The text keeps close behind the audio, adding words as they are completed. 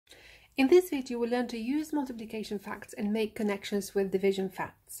In this video, we'll learn to use multiplication facts and make connections with division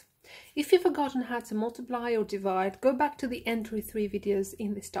facts. If you've forgotten how to multiply or divide, go back to the entry 3 videos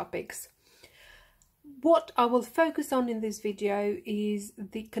in these topics. What I will focus on in this video is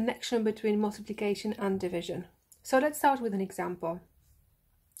the connection between multiplication and division. So let's start with an example.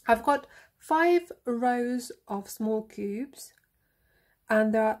 I've got 5 rows of small cubes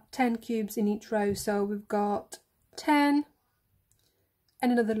and there are 10 cubes in each row. So we've got 10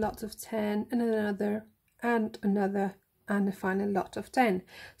 and another lot of 10 and another and another and a final lot of 10.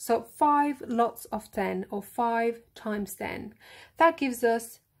 So 5 lots of 10, or 5 times 10. That gives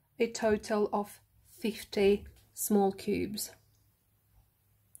us a total of 50 small cubes.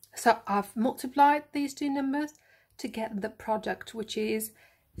 So I've multiplied these two numbers to get the product, which is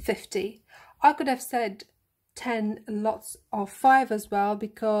 50. I could have said 10 lots of 5 as well,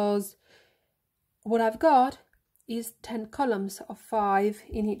 because what I've got is 10 columns of 5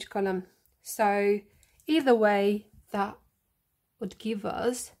 in each column. So either way, that would give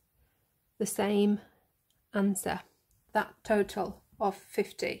us the same answer, that total of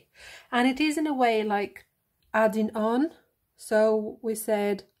 50. And it is in a way like adding on. So we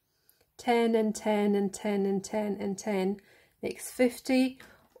said 10 and 10 and 10 and 10 and 10 makes 50,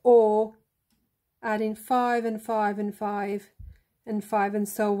 or adding 5 and 5 and 5 and 5 and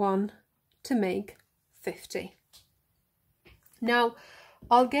so on to make 50. Now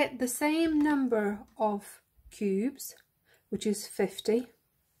I'll get the same number of cubes, which is 50.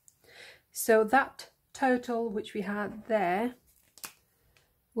 So that total which we had there,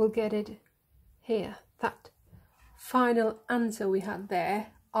 we'll get it here. That final answer we had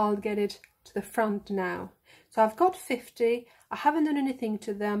there, I'll get it to the front now. So I've got 50. I haven't done anything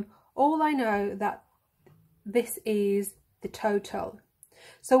to them. All I know that this is the total.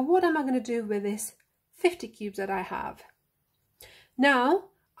 So what am I going to do with this 50 cubes that I have? Now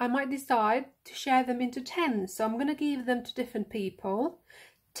I might decide to share them into 10. So I'm going to give them to different people,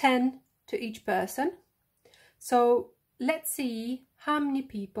 10 to each person. So let's see how many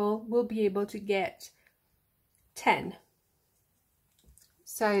people will be able to get 10.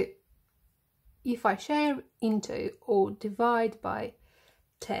 So if I share into or divide by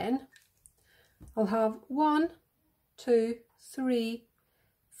 10, I'll have 1, 2, 3,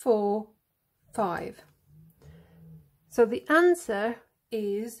 4, 5. So the answer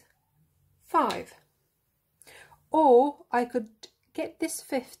is 5. Or I could get this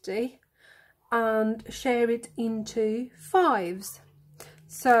 50 and share it into 5s.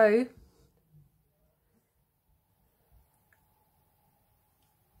 So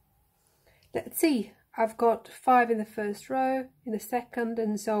let's see, I've got 5 in the first row, in the second,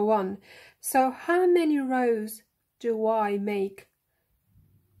 and so on. So how many rows do I make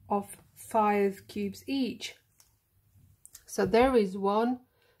of 5 cubes each? So there is 1,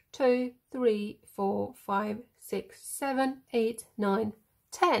 2, 3, 4, 5, 6, 7, 8, 9,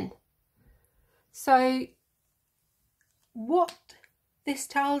 10. So what this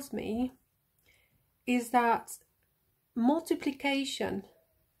tells me is that multiplication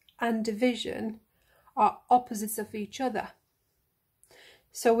and division are opposites of each other.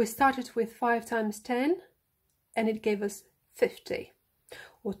 So we started with 5 times 10 and it gave us 50,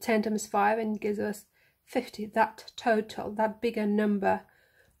 or 10 times 5 and it gives us 50, that total, that bigger number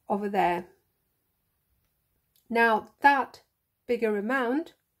over there. Now that bigger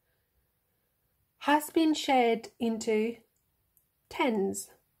amount has been shared into 10s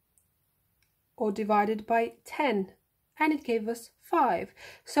or divided by 10, and it gave us 5.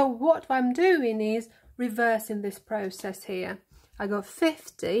 So what I'm doing is reversing this process here. I got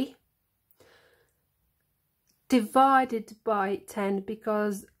 50 divided by 10,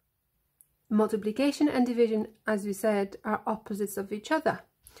 because multiplication and division, as we said, are opposites of each other.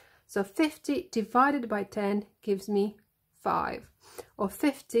 So 50 divided by 10 gives me 5, or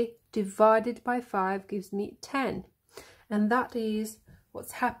 50 divided by 5 gives me 10. And that is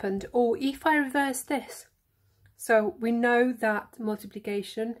what's happened. Or if I reverse this, so we know that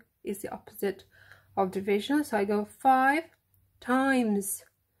multiplication is the opposite of division. So I go 5 times,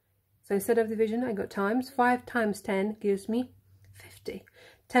 so instead of division I go times. 5 times 10 gives me 50.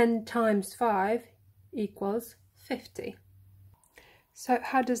 10 times 5 equals 50. So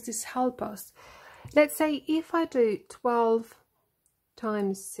how does this help us? Let's say if I do 12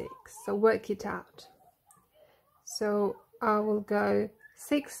 times 6, so work it out. So I will go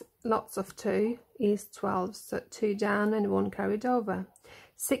 6 lots of 2 is 12, so 2 down and 1 carried over.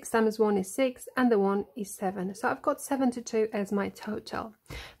 6 times 1 is 6 and the 1 is 7. So I've got 72 as my total.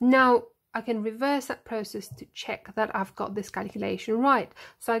 Now I can reverse that process to check that I've got this calculation right.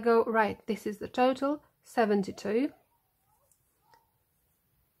 So I go, right, this is the total, 72.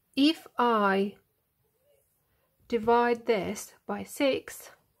 if I divide this by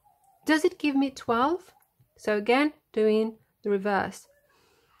 6, does it give me 12? So again, doing the reverse.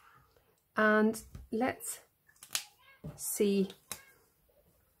 And let's see.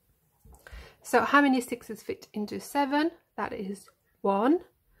 So how many 6s fit into 7? That is 1,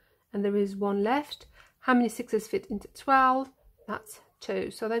 and there is 1 left. How many 6s fit into 12? That's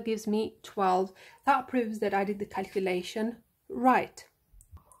 2. So that gives me 12. That proves that I did the calculation right.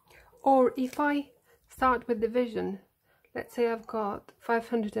 Or if I start with division, let's say I've got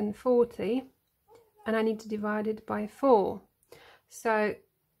 540 and I need to divide it by 4. So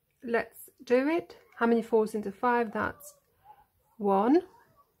let's do it. How many 4s into 5? That's 1.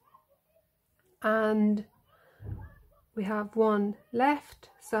 And we have 1 left.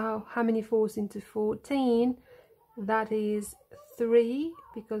 So how many 4s into 14? That is 3,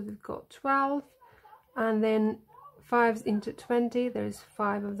 because we've got 12. And then 5s into 20, there's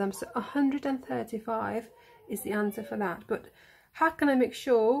 5 of them. So 135 is the answer for that. But how can I make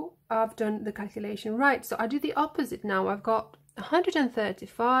sure I've done the calculation right? So I do the opposite now. I've got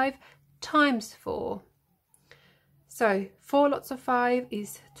 135 times 4. So 4 lots of 5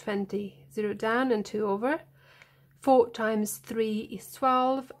 is 20. 0 down and 2 over. 4 times 3 is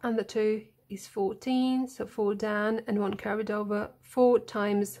 12, and the 2 is 14. So 4 down and 1 carried over. 4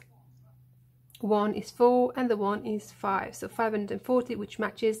 times 1 is 4, and the 1 is 5. So 540, which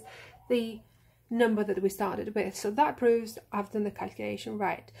matches the number that we started with. So that proves I've done the calculation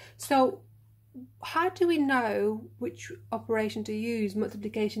right. So how do we know which operation to use,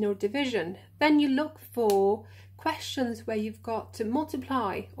 multiplication or division? Then you look for questions where you've got to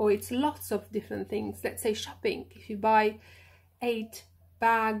multiply, or it's lots of different things. Let's say shopping. If you buy 8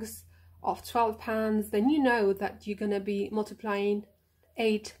 bags of £12, then you know that you're going to be multiplying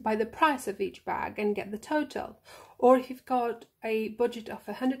 8 by the price of each bag and get the total. Or if you've got a budget of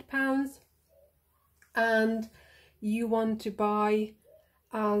 £100 and you want to buy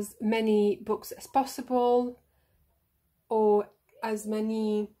as many books as possible, or as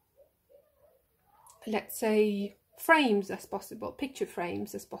many, let's say, frames as possible, picture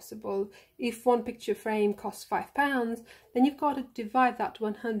frames as possible. If one picture frame costs £5, then you've got to divide that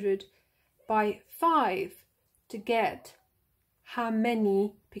 100 by 5 to get how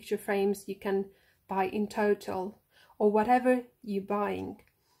many picture frames you can buy in total, or whatever you're buying.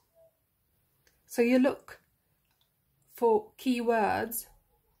 So you look for keywords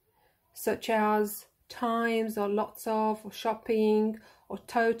such as times, or lots of, or shopping, or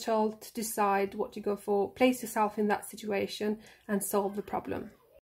total, to decide what to go for. Place yourself in that situation and solve the problem.